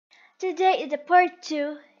Today is the part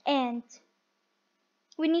 2 and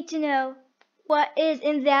we need to know what is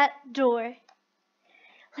in that door.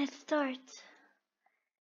 Let's start.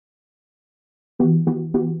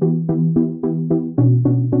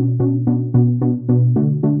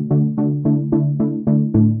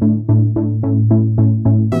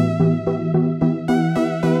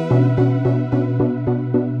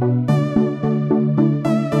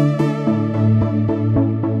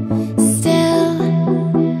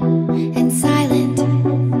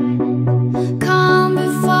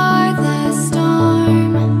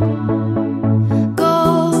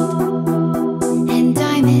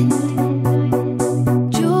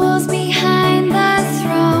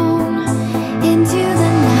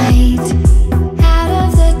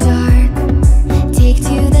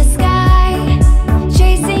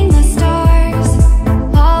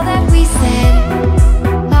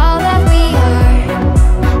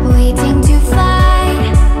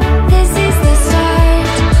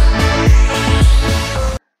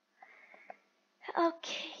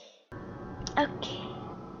 Okay.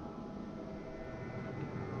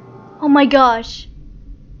 Oh my gosh.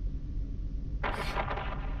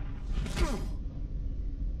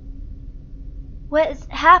 What is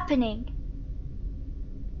happening?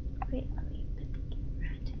 Wait, let me put the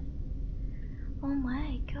camera. Oh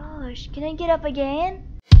my gosh. Can I get up again?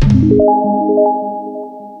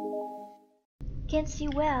 Can't see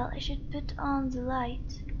well. I should put on the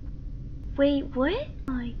light. Wait, what?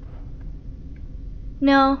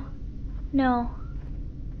 No. No.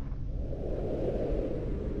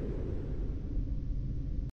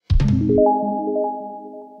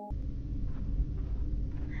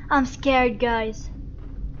 I'm scared, guys.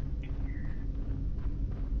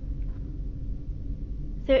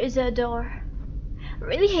 There is a door. I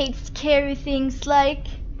really hate scary things like...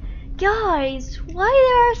 Guys, why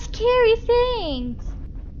there are scary things?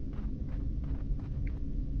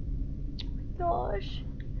 Gosh.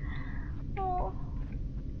 Oh.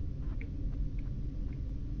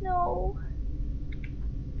 No.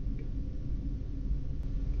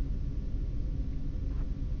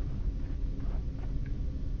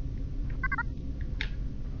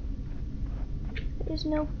 There's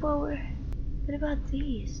no power. What about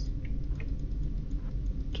these?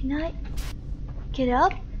 Can I get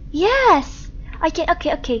up? Yes! I can.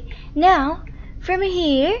 Okay. Now, from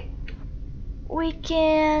here, we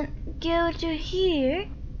can go to here.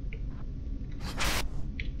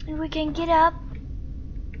 And we can get up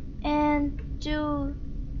and do...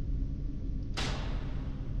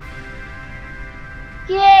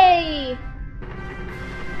 Yay!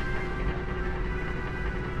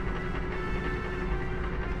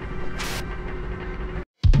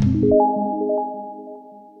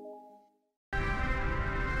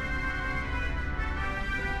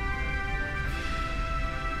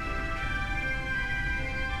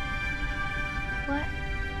 What?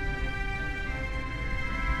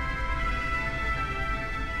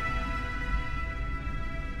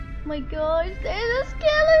 Oh my gosh, there's a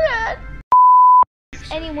skeleton!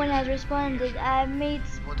 Anyone has responded, I made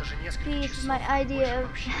peace my idea of...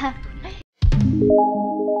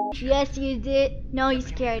 Yes, you did. No, you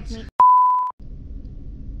scared me.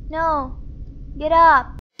 No, get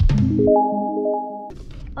up.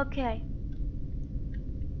 Okay.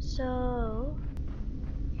 So...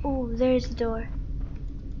 Oh, there's the door.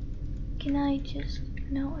 Can I just...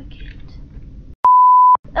 No, I can't.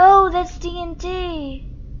 Oh, that's TNT.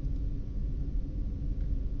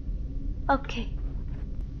 Okay.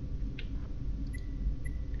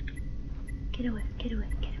 Get away.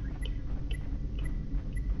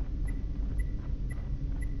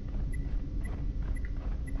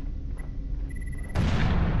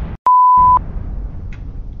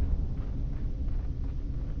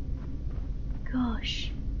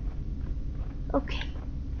 Gosh. Okay.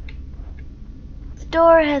 The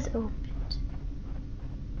door has opened.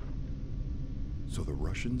 So the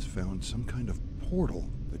Russians found some kind of portal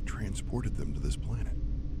that transported them to this planet.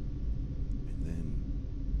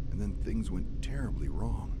 And then things went terribly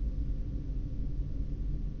wrong.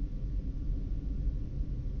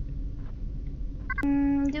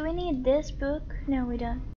 Do we need this book? No, we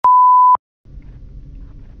don't.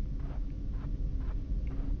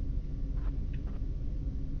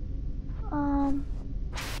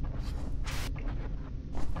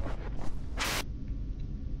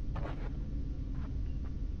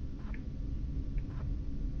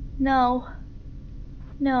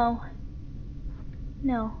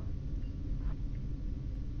 No.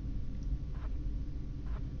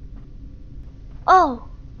 Oh!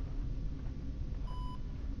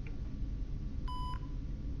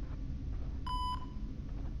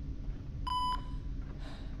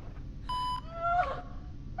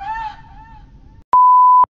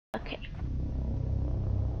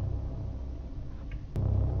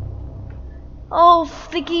 Oh,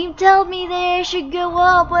 the game tell me that I should go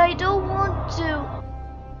up, but I don't want to.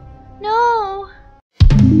 No.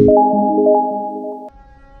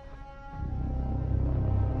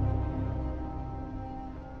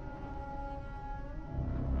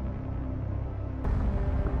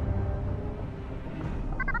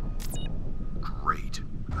 Great.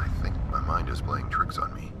 I think my mind is playing tricks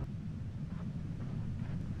on me.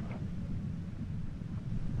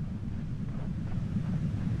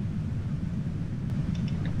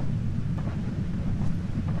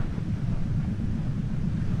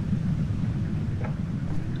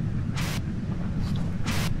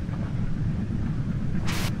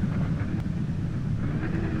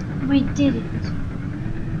 We did it.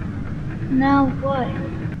 Now what?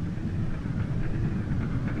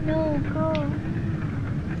 No, go.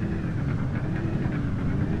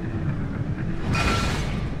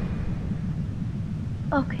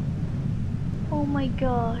 Okay. Oh my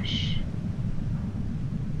gosh.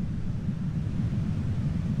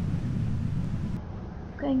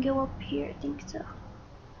 Gonna go up here, I think so.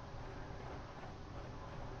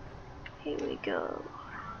 Here we go.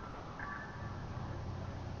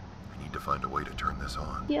 I need to find a way to turn this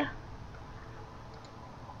on. Yeah.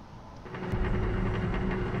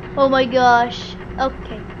 Oh my gosh.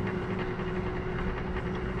 Okay.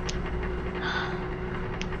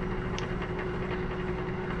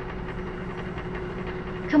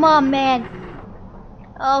 Come on, man.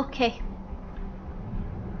 Okay.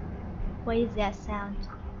 What is that sound?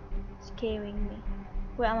 Scaring me.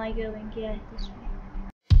 Where am I going? Yeah, this way.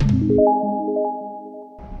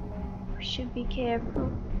 We should be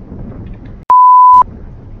careful.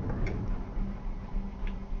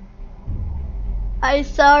 I'm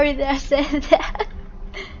sorry that I said that.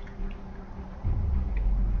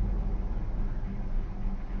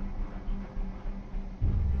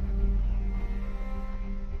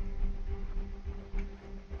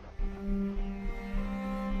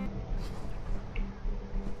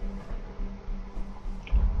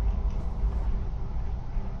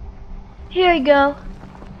 Here we go.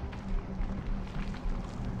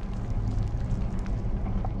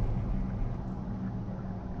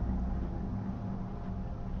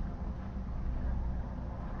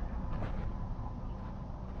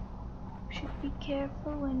 Should be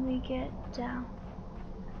careful when we get down.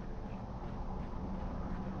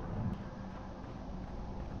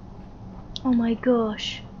 Oh my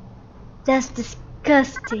gosh. That's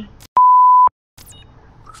disgusting.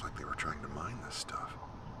 Looks like they were trying to mine this stuff.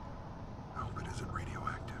 I hope it isn't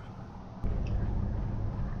radioactive.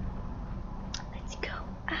 Let's go.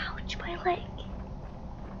 Ouch, my leg.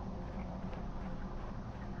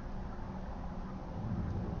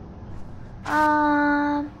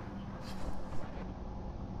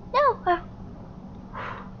 No.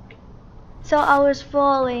 So I was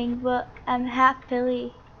falling, but I'm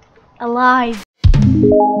happily alive.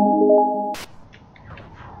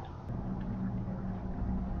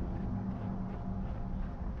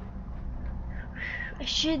 I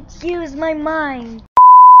should use my mind.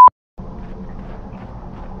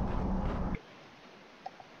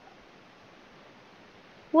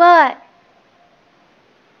 What?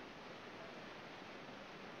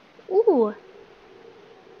 Ooh.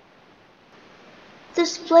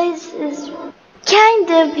 This place is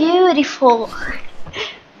kinda beautiful,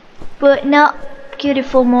 but not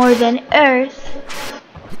beautiful more than Earth.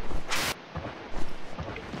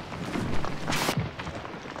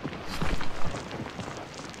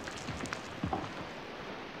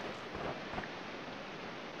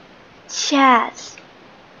 Chaz.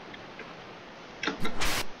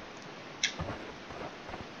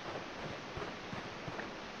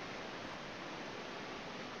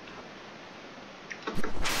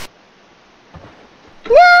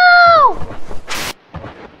 No!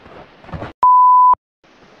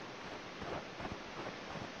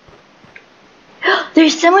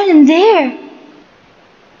 There's someone in there.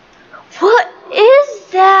 What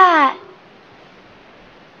is that?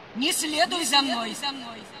 Не следуй за мной.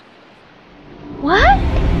 What?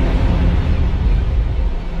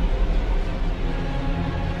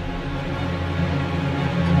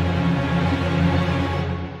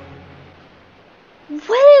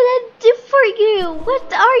 What did I do for you?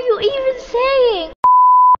 What are you even saying?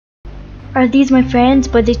 Are these my friends,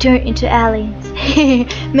 but they turn into aliens?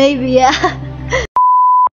 Maybe, yeah.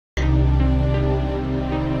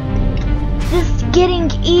 This is getting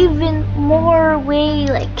even more way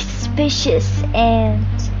like suspicious and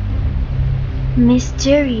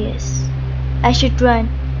mysterious. I should run.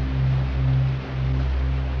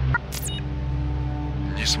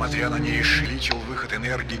 Несмотря на нерешительный выход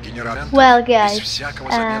энергии генератора, Well, guys, без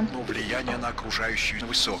всякого заметного влияния на окружающую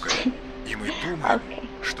высокое. И мы думаем, Okay.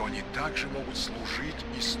 что они также могут служить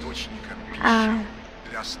источником пищи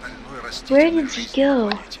для остальной Where растительной did he жизни на go?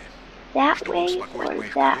 планете. That Чтобы way успокоить or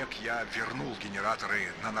моих that? коллег, я вернул генераторы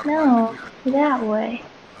на нормальный No, выход that тока. way.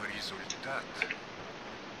 Но результат...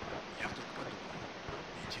 Я вдруг подумал.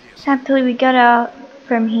 Интересно. Happily we got out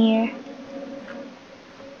from here.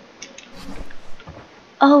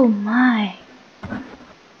 Oh my.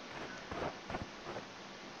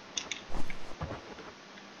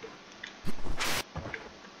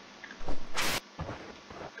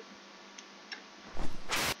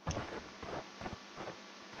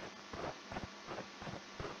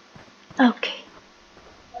 Okay.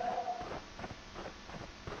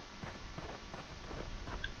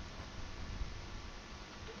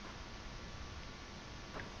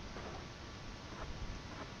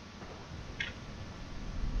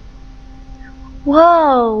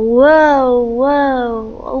 Whoa, whoa,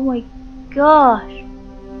 whoa. Oh my gosh.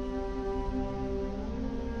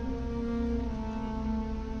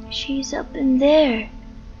 She's up in there.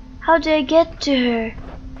 How did I get to her?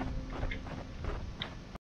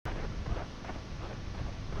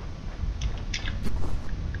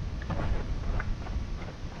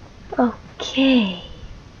 Okay.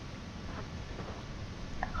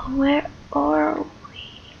 Where are we?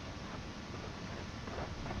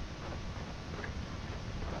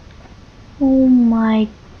 Oh my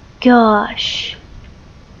gosh.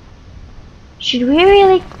 Should we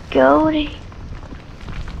really go to...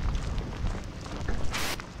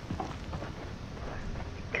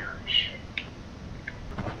 Gosh.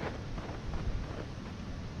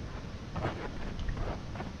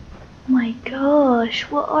 My gosh,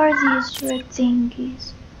 what are these red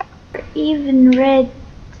thingies? Or even red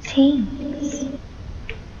things?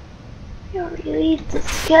 You're really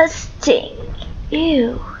disgusting.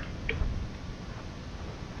 Ew.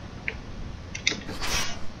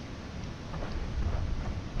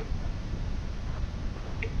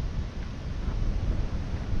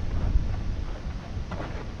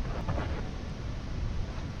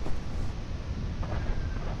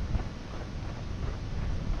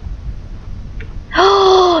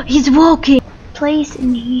 Oh, he's walking. Place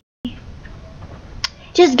in here.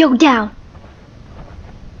 Just go down.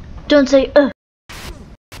 Don't say ugh.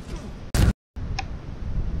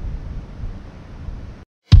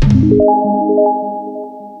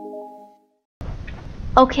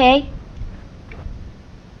 Okay.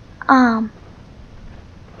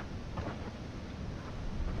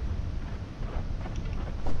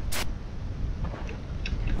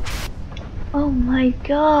 Oh my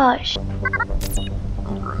gosh.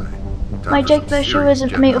 My jetpack sure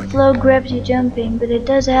isn't made of low gravity jumping, but it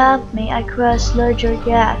does help me across larger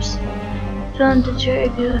gaps. Don't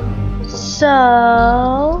trigger.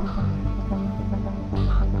 So...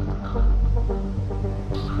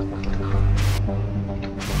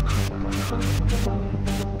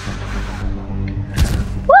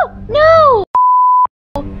 Whoa! No!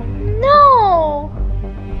 No!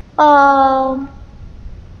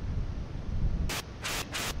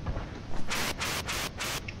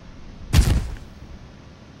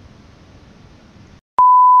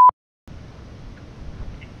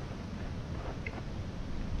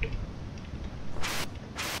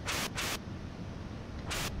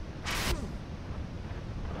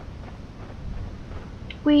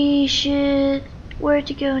 We should... Where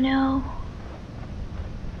to go now?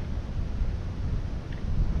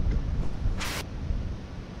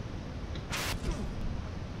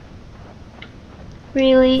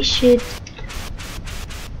 Really should...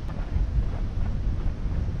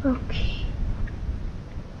 Okay.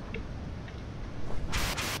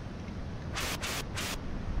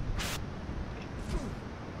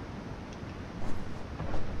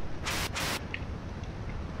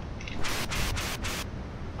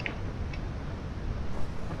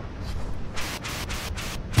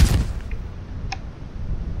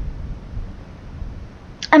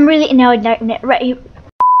 I'm really annoyed right here.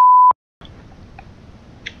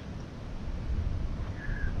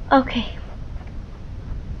 Okay.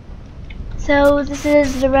 So this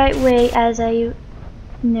is the right way as I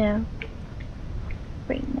know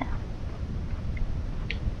right now.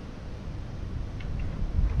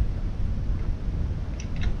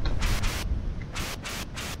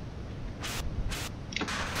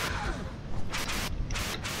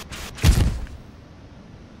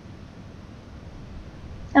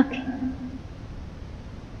 Okay.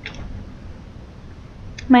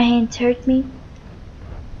 My hands hurt me.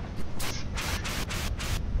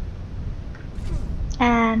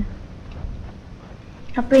 And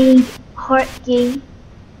I'm playing hard game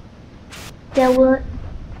that will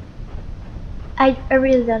I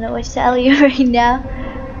really don't know what to tell you right now,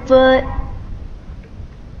 but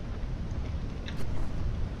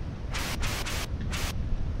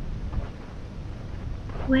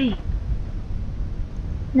wait.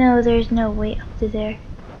 No, there's no way up to there.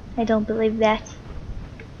 I don't believe that.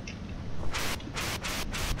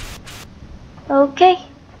 Okay.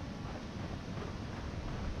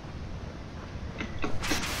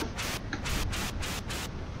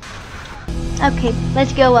 Okay,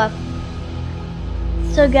 let's go up.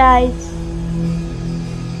 So guys,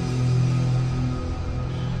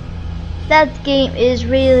 that game is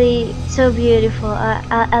really so beautiful.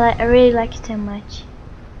 I really like it so much.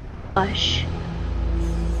 Gosh.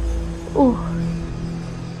 Ooh.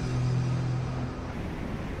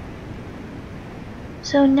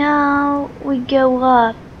 So now we go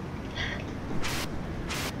up.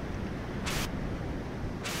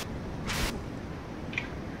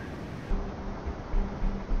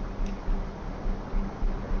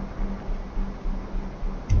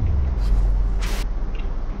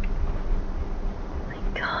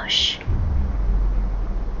 Gosh.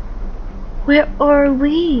 Where are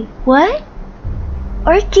we? What?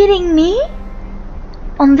 Are you kidding me?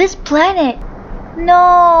 On this planet?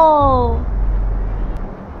 No.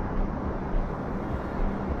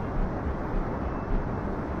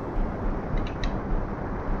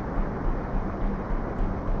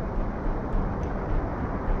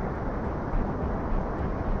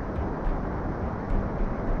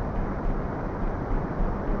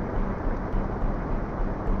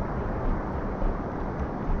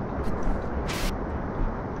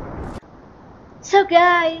 So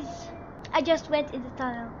guys, I just went in the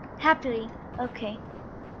tunnel. Happily. Okay.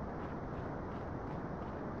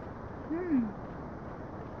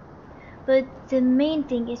 But the main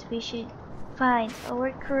thing is we should find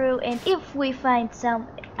our crew, and if we find some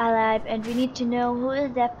alive, and we need to know who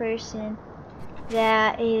is that person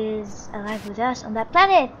that is alive with us on that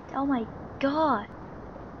planet. Oh my god.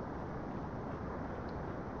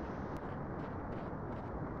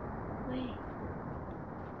 Wait.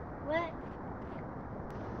 What?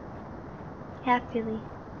 Happily.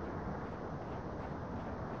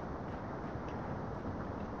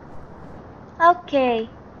 Okay.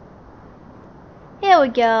 Here we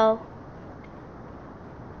go.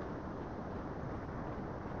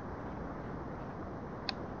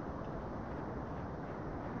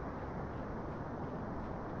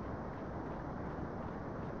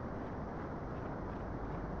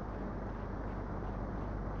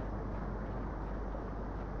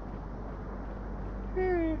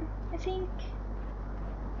 I think...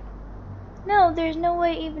 No, there's no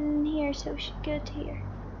way even in here, so we should go to here.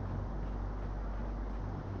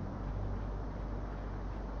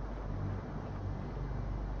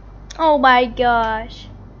 Oh my gosh.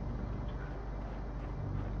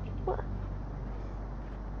 What?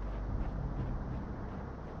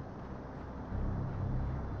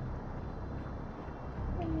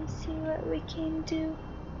 Let me see what we can do.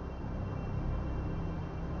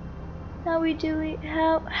 How we do it?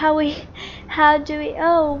 How do we?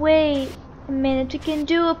 Oh wait a minute. We can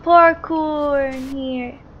do a parkour in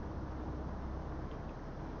here.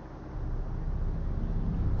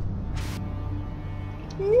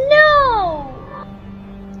 No!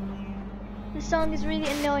 The song is really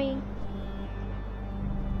annoying.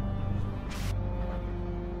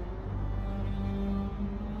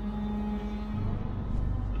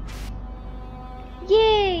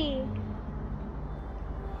 Yay!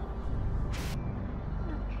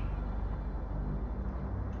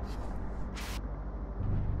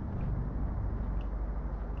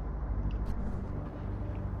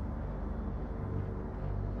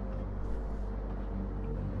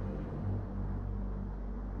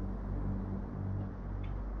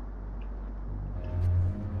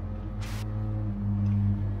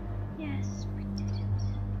 Yes, we did it.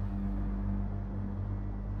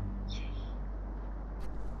 Yay.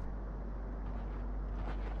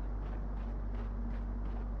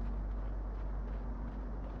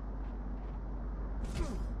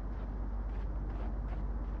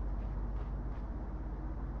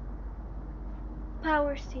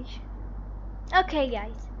 Power station. Okay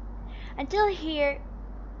guys, until here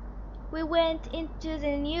we went into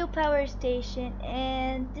the new power station,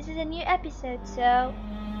 and this is a new episode, so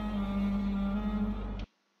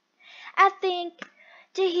I think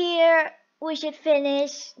to here we should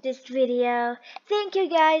finish this video. Thank you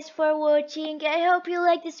guys for watching. I hope you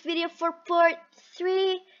like this video for part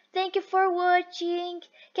 3. Thank you for watching.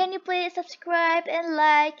 Can you please subscribe and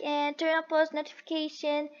like and turn on post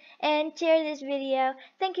notification and share this video.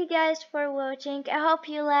 Thank you guys for watching. I hope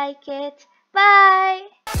you like it.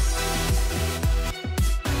 Bye.